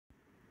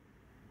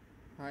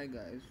Hi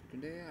guys,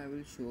 today I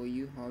will show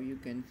you how you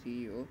can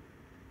see your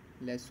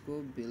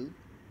LESCO bill,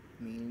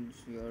 means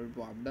your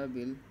WAPDA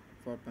bill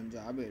for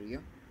Punjab area.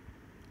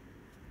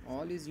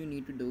 All is you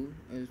need to do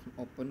is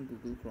open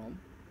Google Chrome.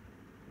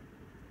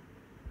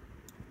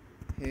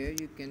 Here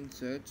you can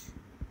search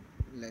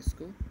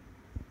LESCO.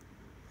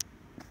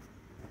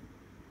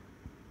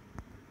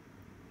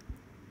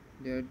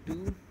 There are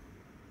two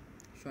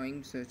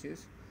showing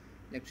searches: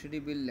 electricity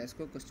bill,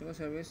 LESCO customer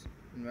service,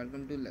 and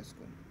welcome to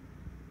LESCO.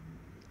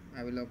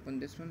 I will open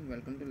this one,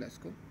 welcome to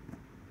LESCO.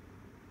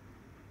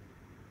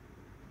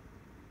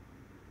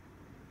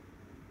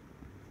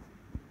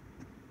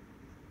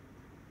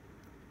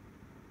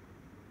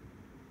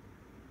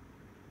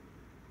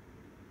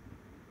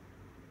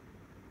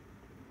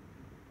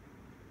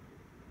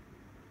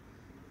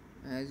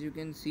 As you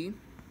can see,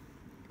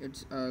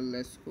 it's a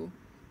LESCO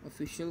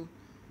official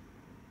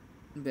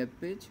web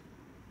page.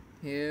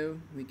 Here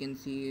we can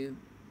see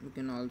we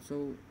can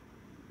also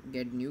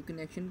get new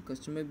connection,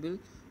 customer bill,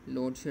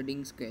 load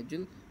shedding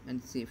schedule,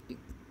 and safety,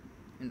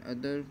 and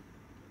other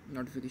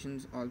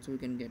notifications also we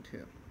can get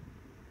here.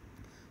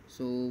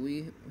 So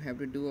we have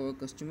to do our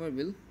customer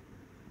bill.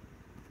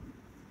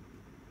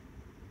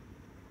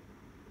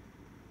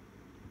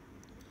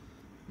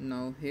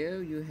 Now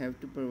here you have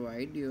to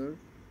provide your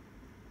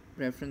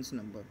reference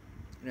number.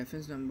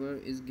 Reference number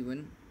is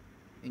given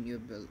in your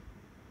bill,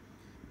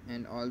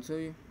 and also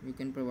you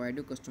can provide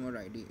your customer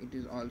ID. It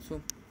is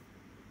also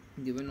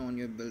given on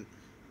your bill.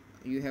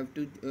 You have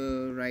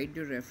to write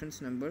your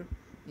reference number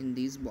in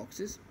these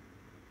boxes,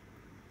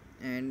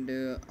 and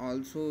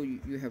also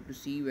you have to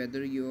see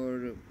whether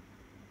your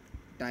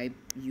type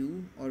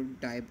U or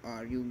type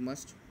R. You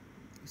must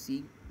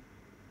see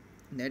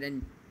that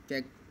and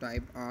check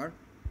type R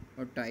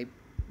or type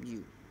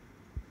U.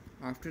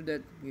 After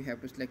that you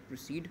have to select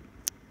proceed.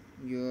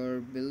 Your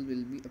bill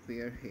will be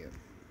appear here.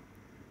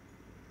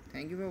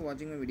 Thank you for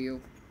watching my video.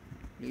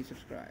 Please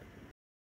subscribe.